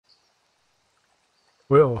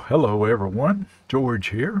Well, hello everyone. George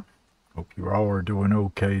here. Hope you all are doing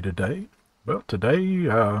okay today. Well, today,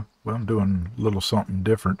 I'm doing a little something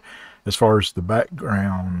different as far as the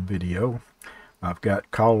background video. I've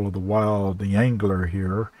got Call of the Wild, the angler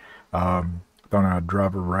here. Thought I'd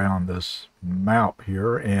drive around this map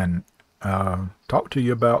here and talk to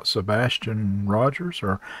you about Sebastian Rogers.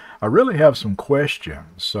 Or I really have some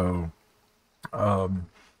questions. So um,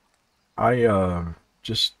 I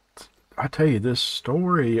just I tell you, this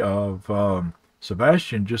story of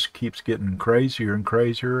Sebastian just keeps getting crazier and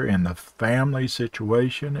crazier, and the family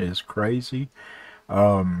situation is crazy.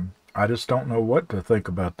 I just don't know what to think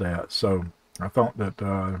about that. So I thought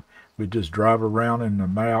that we'd just drive around in the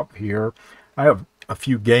map here. I have a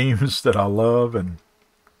few games that I love, and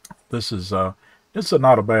this is it's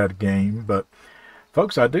not a bad game. But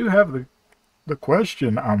folks, I do have the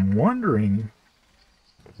question. I'm wondering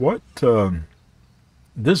what.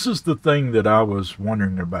 This is the thing that I was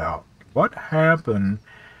wondering about. What happened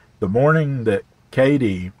the morning that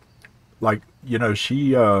Katie,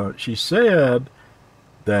 she said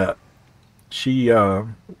that she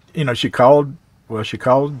called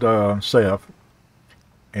Seth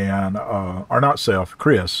and or not Seth,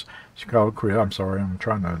 Chris. She called Chris. I'm sorry, I'm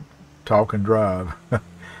trying to talk and drive.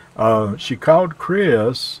 She called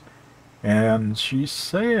Chris, and she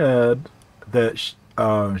said that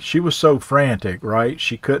she was so frantic, right?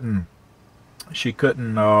 She couldn't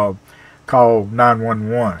call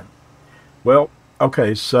 911. Well,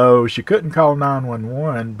 okay, so she couldn't call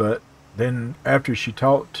 911, but then after she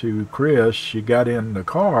talked to Chris, she got in the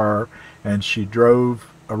car and she drove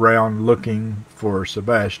around looking for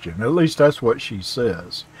Sebastian. At least that's what she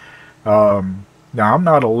says. Now, I'm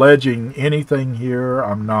not alleging anything here.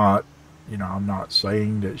 I'm not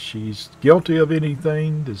saying that she's guilty of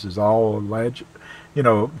anything. This is all alleged,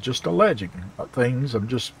 just alleging things.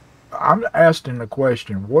 I'm asking the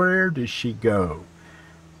question, where does she go?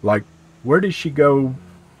 Like, where does she go?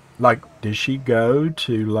 Like, did she go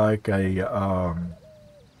to like a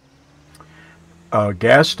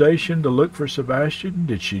gas station to look for Sebastian?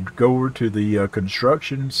 Did she go over to the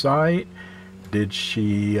construction site? Did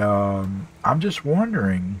she? I'm just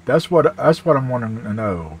wondering. That's what I'm wanting to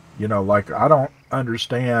know. Like, I don't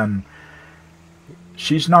understand.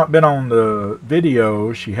 She's not been on the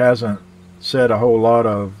video. She hasn't said a whole lot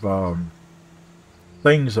of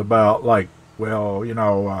things about, like, well,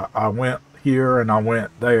 I went here and I went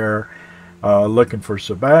there looking for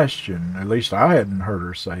Sebastian. At least I hadn't heard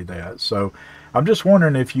her say that. So I'm just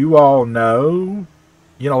wondering if you all know,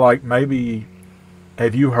 like, maybe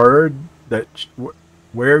have you heard that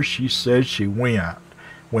where she says she went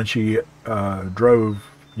when she drove,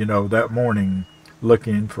 that morning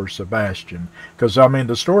looking for Sebastian? Because, I mean,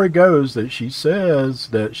 the story goes that she says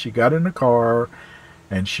that she got in the car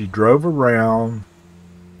and she drove around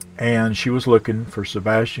and she was looking for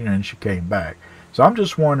Sebastian and she came back. So I'm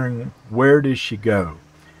just wondering, where did she go?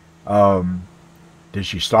 Did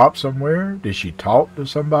she stop somewhere? Did she talk to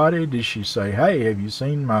somebody? Did she say, hey, have you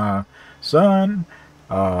seen my son?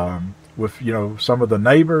 With, some of the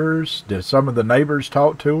neighbors? Did some of the neighbors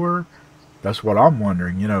talk to her? That's what I'm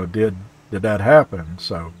wondering. Did that happen?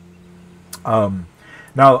 So,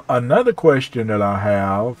 now another question that I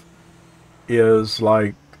have is,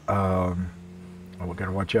 like, we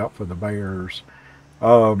gotta watch out for the bears.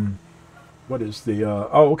 What is the?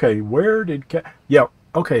 Okay. Where did? Yeah.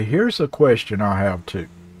 Okay. Here's a question I have too.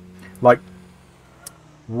 Like,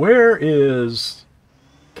 where is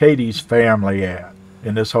Katie's family at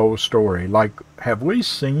in this whole story? Like, have we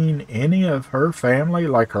seen any of her family?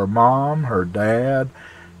 Like her mom, her dad,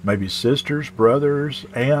 maybe sisters, brothers,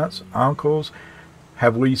 aunts, uncles.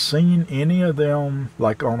 Have we seen any of them,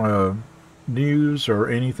 like, on a news or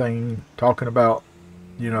anything talking about,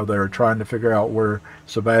 they're trying to figure out where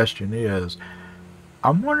Sebastian is?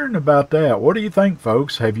 I'm wondering about that. What do you think,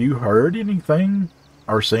 folks? Have you heard anything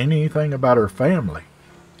or seen anything about her family?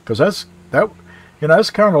 Because that's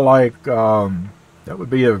kind of like, that would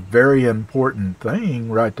be a very important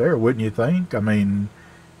thing right there, wouldn't you think? I mean,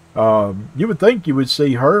 you would think you would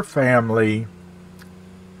see her family.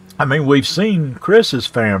 I mean, we've seen Chris's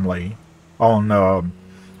family on their,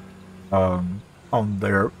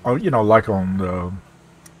 like on the,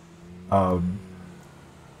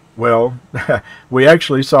 well, we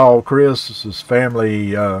actually saw Chris's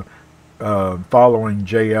family following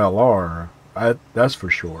JLR. That's for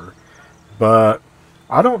sure. But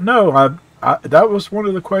I don't know. That was one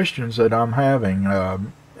of the questions that I'm having,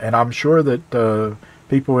 and I'm sure that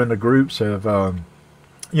people in the groups have,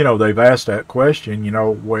 they've asked that question.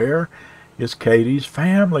 Where is Katie's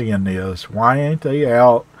family in this? Why ain't they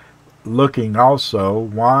out looking also?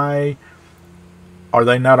 Why are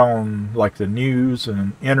they not on like the news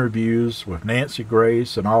and interviews with Nancy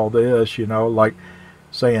Grace and all this, like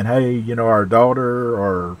saying, hey, our daughter,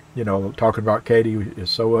 or, talking about Katie is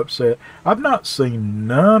so upset. I've not seen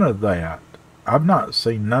none of that. I've not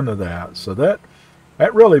seen none of that. So that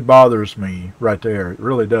really bothers me right there. It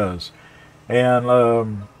really does. And,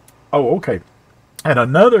 oh, okay.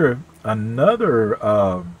 And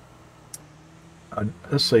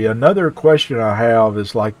let's see, another question I have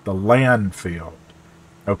is like the landfill.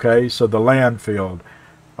 Okay, so the landfill.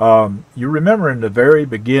 You remember in the very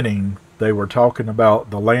beginning, they were talking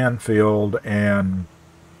about the landfill and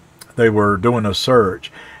they were doing a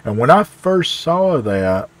search. And when I first saw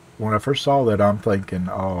that, I'm thinking,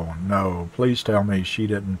 oh no, please tell me she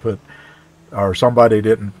didn't put, or somebody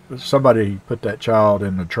put that child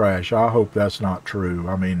in the trash. I hope that's not true.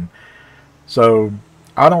 I mean, so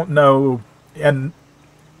I don't know. And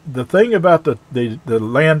the thing about the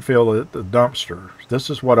landfill at the dumpster,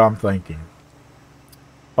 this is what I'm thinking.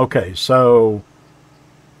 Okay, so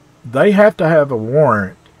they have to have a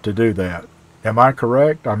warrant to do that. Am I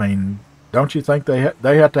correct? I mean, don't you think they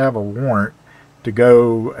have to have a warrant to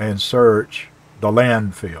go and search the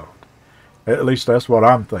landfill? At least that's what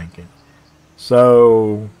I'm thinking.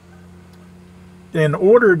 So, in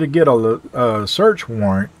order to get a search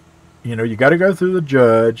warrant, you got to go through the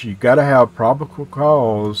judge. You got to have probable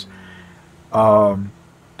cause to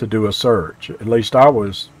do a search. At least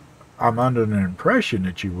I'm under the impression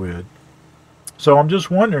that you would. So I'm just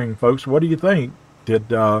wondering, folks, what do you think? Did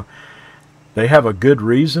they have a good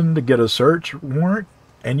reason to get a search warrant?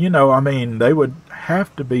 And, I mean, they would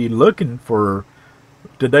have to be looking for,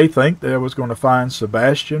 did they think they was going to find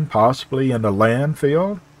Sebastian possibly in the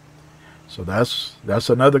landfill? So that's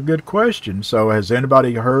another good question. So has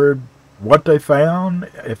anybody heard what they found?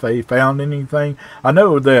 If they found anything? I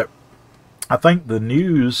know that, I think the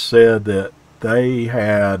news said that they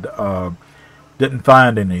had, didn't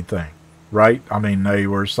find anything. Right? I mean, they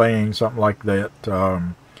were saying something like that.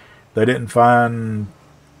 They didn't find,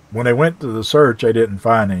 when they went to the search, they didn't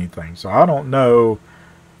find anything. So I don't know.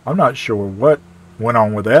 I'm not sure what went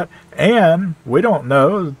on with that. And we don't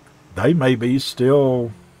know. They may be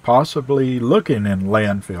still possibly looking in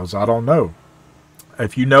landfills. I don't know.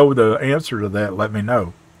 If you know the answer to that, let me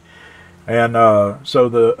know. And so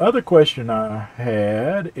the other question I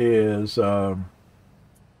had is, okay,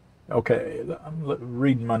 I'm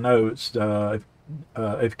reading my notes.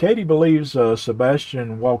 If Katie believes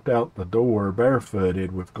Sebastian walked out the door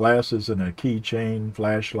barefooted with glasses and a keychain,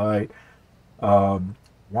 flashlight,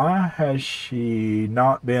 why has she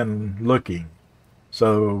not been looking?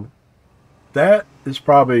 So that is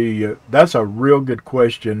probably, that's a real good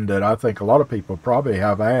question that I think a lot of people probably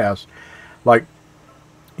have asked. Like,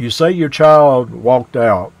 you say your child walked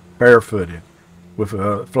out barefooted with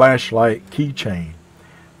a flashlight, keychain.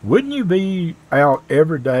 Wouldn't you be out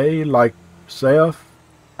every day, like Seth,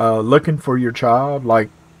 looking for your child, like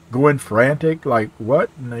going frantic, like what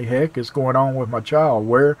in the heck is going on with my child?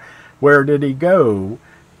 Where did he go?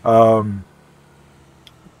 So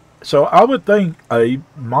I would think a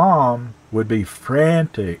mom would be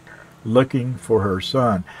frantic looking for her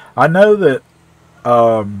son. I know that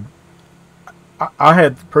I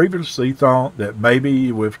had previously thought that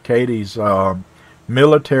maybe with Katie's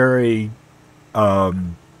military,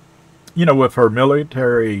 with her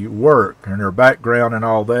military work and her background and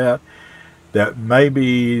all that, that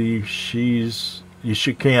maybe she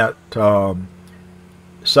can't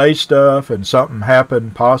say stuff, and something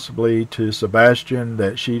happened possibly to Sebastian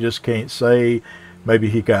that she just can't say. Maybe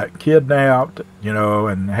he got kidnapped,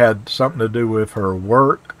 and had something to do with her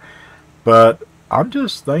work. But I'm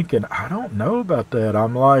just thinking, I don't know about that.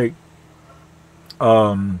 I'm like,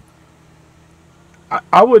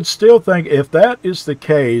 I would still think if that is the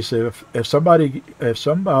case, if somebody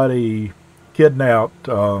kidnapped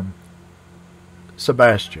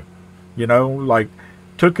Sebastian, like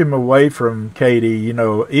took him away from Katie,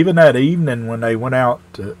 even that evening when they went out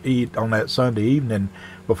to eat on that Sunday evening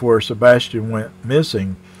before Sebastian went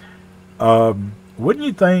missing, wouldn't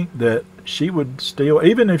you think that she would still,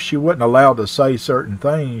 even if she wasn't allowed to say certain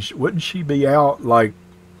things, wouldn't she be out like,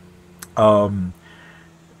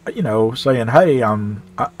 saying, hey,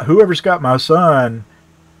 whoever's got my son,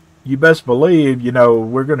 you best believe,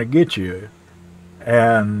 we're going to get you.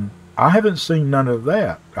 And I haven't seen none of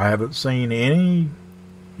that. I haven't seen any,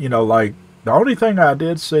 like, the only thing I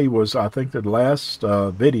did see was, I think, the last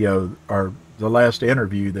video, or the last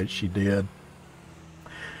interview that she did.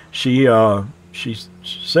 She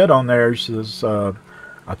said on there, she says, I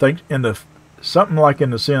think something like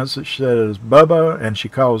in the sense that she says Bubba, and she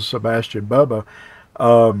calls Sebastian Bubba.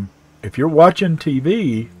 If you're watching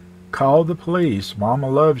TV, call the police. Mama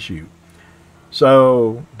loves you.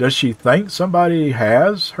 So does she think somebody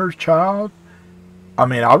has her child? I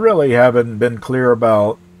mean, I really haven't been clear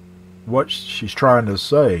about what she's trying to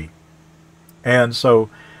say. And so,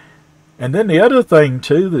 and then the other thing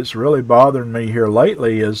too that's really bothering me here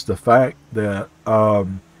lately is the fact that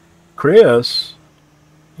Chris,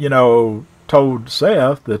 told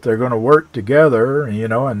Seth that they're going to work together,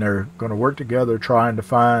 and they're going to work together trying to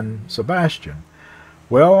find Sebastian.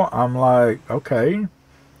 Well, I'm like, okay,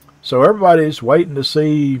 so everybody's waiting to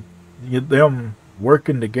see them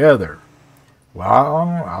working together.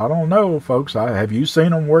 Well, I don't know, folks. Have you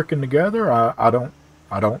seen them working together? I don't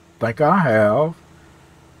think I have.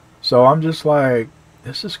 So I'm just like,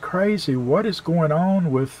 this is crazy. What is going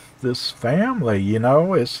on with this family?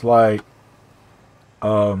 It's like,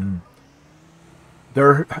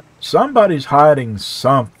 somebody's hiding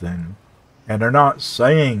something, and they're not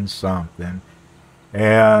saying something.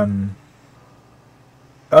 And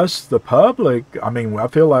us, the public, I mean, I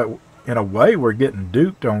feel like in a way we're getting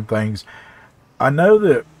duped on things. I know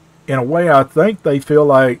that in a way I think they feel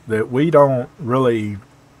like that we don't really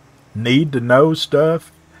need to know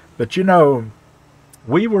stuff. But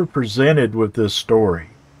we were presented with this story.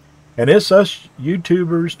 And it's us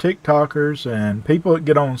YouTubers, TikTokers, and people that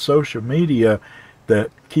get on social media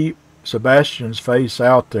that keep Sebastian's face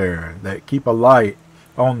out there, that keep a light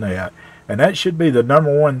on that. And that should be the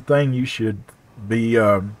number one thing you should be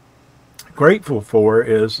grateful for,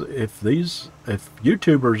 is if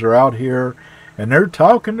YouTubers are out here and they're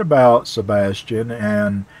talking about Sebastian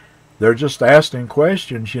and they're just asking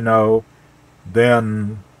questions,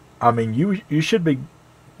 then, I mean, you should be,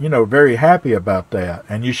 very happy about that.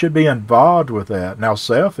 And you should be involved with that. Now,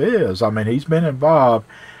 Seth is. I mean, he's been involved.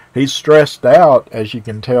 He's stressed out, as you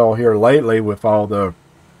can tell here lately, with all the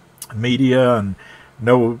media and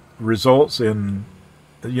no results in,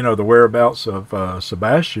 the whereabouts of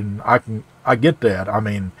Sebastian. I get that. I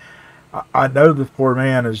mean, I know the poor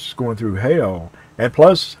man is going through hell. And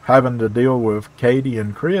plus, having to deal with Katie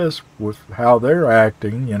and Chris with how they're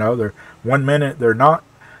acting, they're 1 minute they're not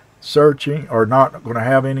searching or not going to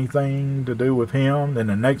have anything to do with him, then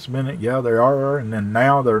the next minute, yeah, they are, and then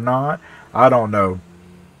now they're not. I don't know.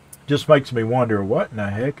 Just makes me wonder what in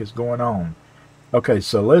the heck is going on. Okay,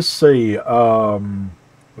 so let's see.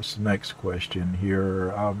 What's the next question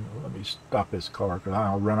here? Let me stop this car because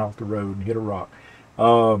I'll run off the road and hit a rock.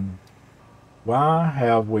 Why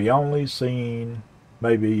have we only seen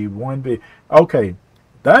maybe one video? Okay,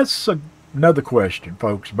 that's another question,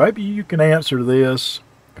 folks. Maybe you can answer this,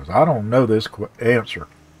 because I don't know this answer.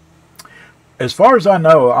 As far as I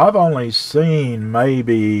know, I've only seen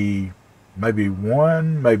maybe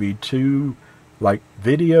one, maybe two, like,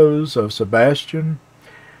 videos of Sebastian.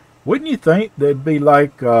 Wouldn't you think they'd be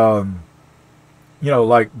like, like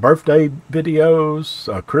birthday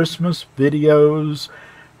videos, Christmas videos,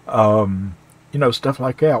 stuff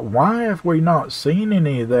like that? Why have we not seen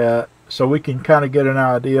any of that, so we can kind of get an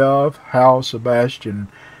idea of how Sebastian,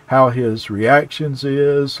 how his reactions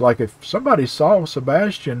is? Like, if somebody saw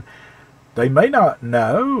Sebastian, they may not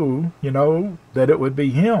know, that it would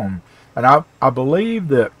be him. And I believe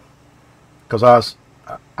that, because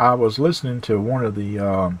I was listening to one of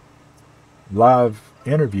the live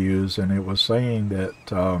interviews, and it was saying that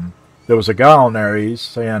there was a guy on there, he's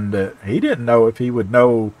saying that he didn't know if he would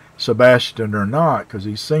know Sebastian or not, because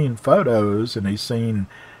he's seen photos and he's seen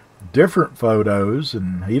different photos,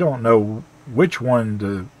 and he don't know which one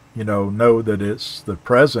to know that it's the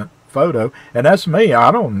present photo. And that's me.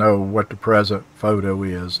 I don't know what the present photo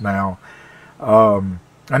is now.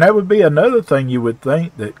 And that would be another thing. You would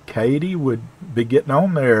think that Katie would be getting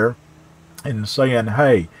on there and saying,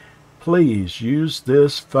 hey, please use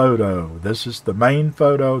this photo. This is the main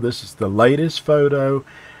photo. This is the latest photo.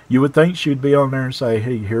 You would think she'd be on there and say,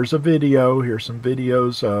 hey, here's a video. Here's some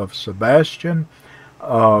videos of Sebastian.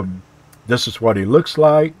 This is what he looks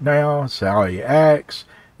like now. It's how he acts.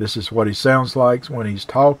 This is what he sounds like when he's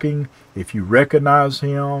talking. If you recognize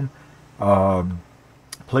him,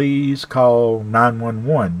 please call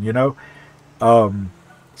 911,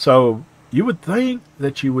 So you would think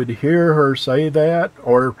that you would hear her say that,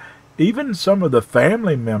 or even some of the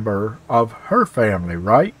family member of her family,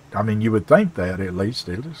 right? I mean, you would think that, at least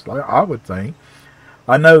like I would think.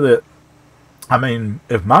 I know that, I mean,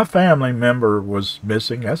 if my family member was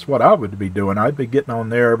missing, that's what I would be doing. I'd be getting on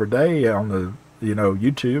there every day on the,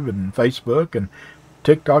 YouTube and Facebook and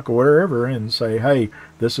TikTok or wherever, and say, hey,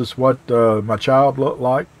 this is what my child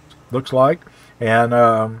looks like, and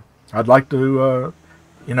I'd like to,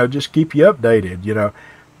 just keep you updated,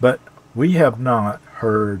 But we have not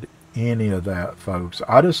heard any of that, folks.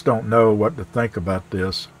 I just don't know what to think about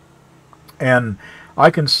this. And I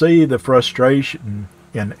can see the frustration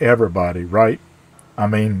in everybody, right? I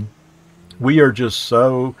mean, we are just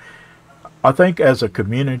so, I think as a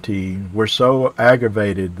community, we're so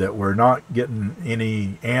aggravated that we're not getting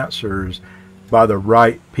any answers by the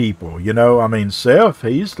right people. You know, I mean, Seth,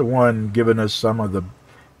 he's the one giving us some of the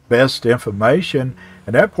best information.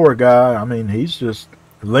 And that poor guy, I mean, he's just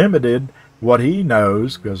limited what he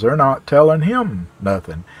knows because they're not telling him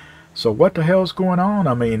nothing. So what the hell's going on?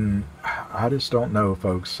 I mean, I just don't know,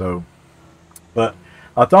 folks. So, but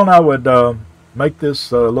I thought I would make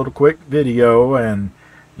this little quick video, and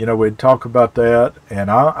you know, we'd talk about that. And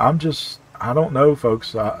I'm just, I don't know,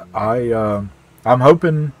 folks. I'm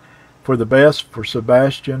hoping for the best for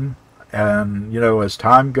Sebastian, and you know, as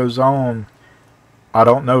time goes on, I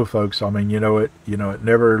don't know, folks. I mean,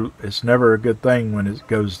 it's never a good thing when it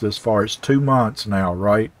goes this far. It's 2 months now,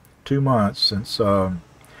 right? 2 months since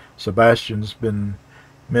Sebastian's been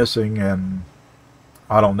missing, and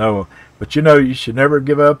I don't know. But you know, you should never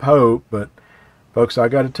give up hope. But folks, I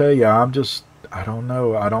got to tell you, I don't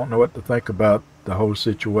know. I don't know what to think about the whole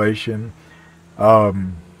situation.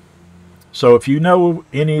 So if you know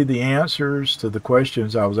any of the answers to the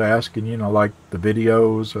questions I was asking, you know, like the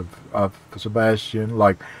videos of Sebastian,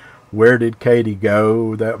 like where did Katie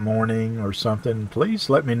go that morning or something, please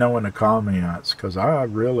let me know in the comments, because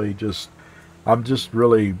I'm just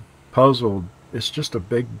really puzzled. It's just a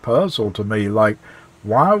big puzzle to me. Like,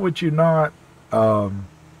 why would you not, I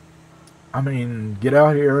mean, get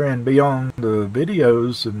out here and be on the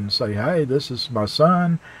videos and say, hey, this is my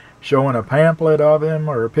son, showing a pamphlet of him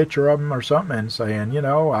or a picture of him or something, and saying, you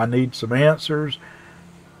know, I need some answers.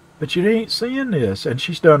 But you ain't seeing this. And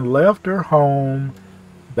she's done left her home.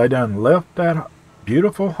 They done left that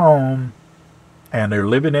beautiful home, and they're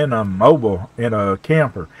living in a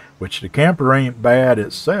camper, which the camper ain't bad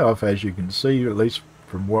itself, as you can see, at least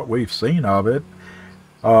from what we've seen of it.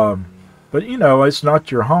 But you know, it's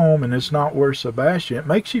not your home, and it's not where Sebastian. It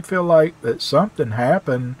makes you feel like that something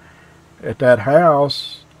happened at that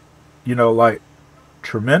house, you know, like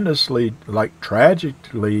tremendously, like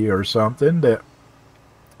tragically or something, that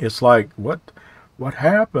it's like, what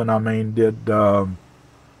happened? I mean,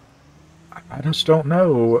 I just don't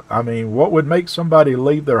know. I mean, what would make somebody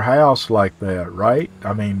leave their house like that, right?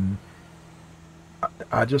 I mean,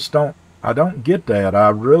 I don't get that. I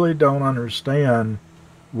really don't understand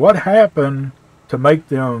what happened to make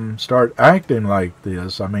them start acting like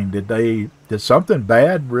this. I mean, did something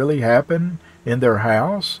bad really happen in their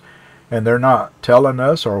house, and they're not telling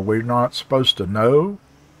us, or we're not supposed to know?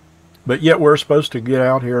 But yet we're supposed to get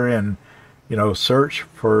out here and, you know, search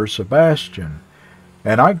for Sebastian.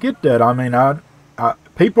 And I get that. I mean,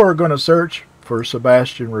 people are going to search for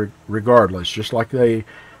Sebastian regardless, just like they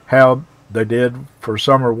did for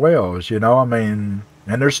Summer Wells, you know. I mean,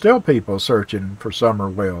 and there's still people searching for Summer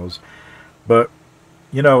Wells. But,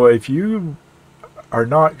 you know, if you are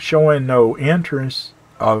not showing no interest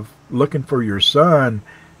of looking for your son,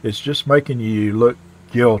 it's just making you look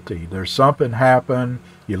guilty. There's something happened.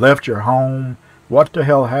 You left your home. What the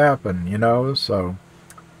hell happened, you know? So,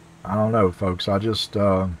 I don't know, folks. I just,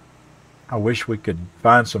 I wish we could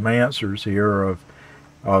find some answers here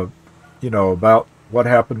of you know, about what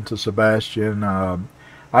happened to Sebastian. I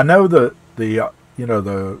know that you know,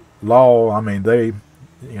 the law, I mean, they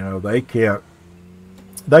can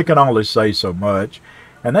only say so much,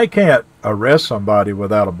 and they can't arrest somebody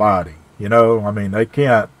without a body. You know, I mean, they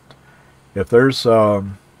can't, if there's, I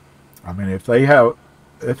mean, if they have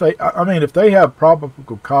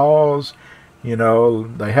probable cause, you know,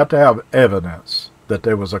 they have to have evidence that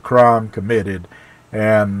there was a crime committed,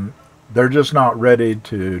 and they're just not ready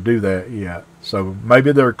to do that yet. So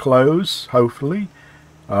maybe they're close, hopefully,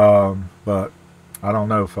 but I don't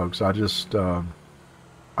know, folks. I just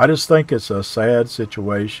think it's a sad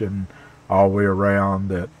situation all the way around,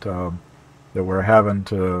 that we're having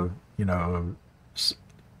to, you know,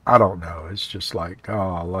 I don't know. It's just like,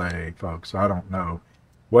 golly, folks, I don't know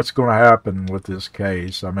what's going to happen with this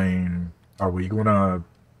case. I mean, are we going to,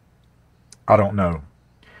 I don't know.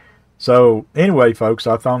 So anyway, folks,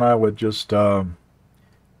 I thought I would just do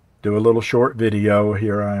a little short video.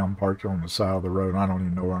 Here I am parked on the side of the road. I don't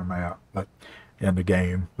even know where I'm at, but in the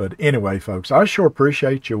game. But anyway, folks, I sure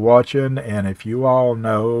appreciate you watching. And if you all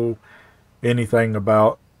know anything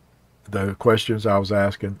about the questions I was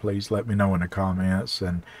asking, please let me know in the comments.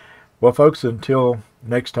 And well, folks, until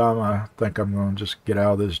next time, I think I'm going to just get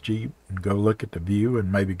out of this Jeep and go look at the view,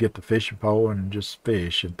 and maybe get the fishing pole and just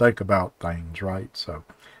fish and think about things, right? So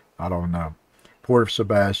I don't know. Poor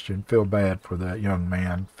Sebastian. Feel bad for that young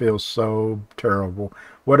man. Feel so terrible.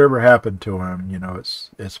 Whatever happened to him, you know, it's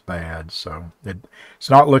bad. So it's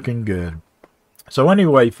not looking good. So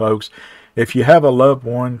anyway, folks, if you have a loved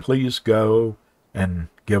one, please go and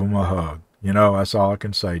give them a hug. You know, that's all I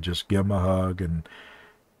can say. Just give them a hug and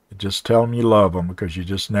just tell them you love them, because you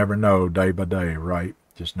just never know day by day, right?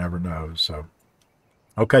 Just never know. So,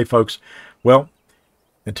 okay, folks. Well,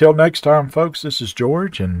 until next time, folks, this is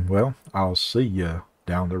George, and, well, I'll see you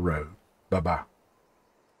down the road. Bye-bye.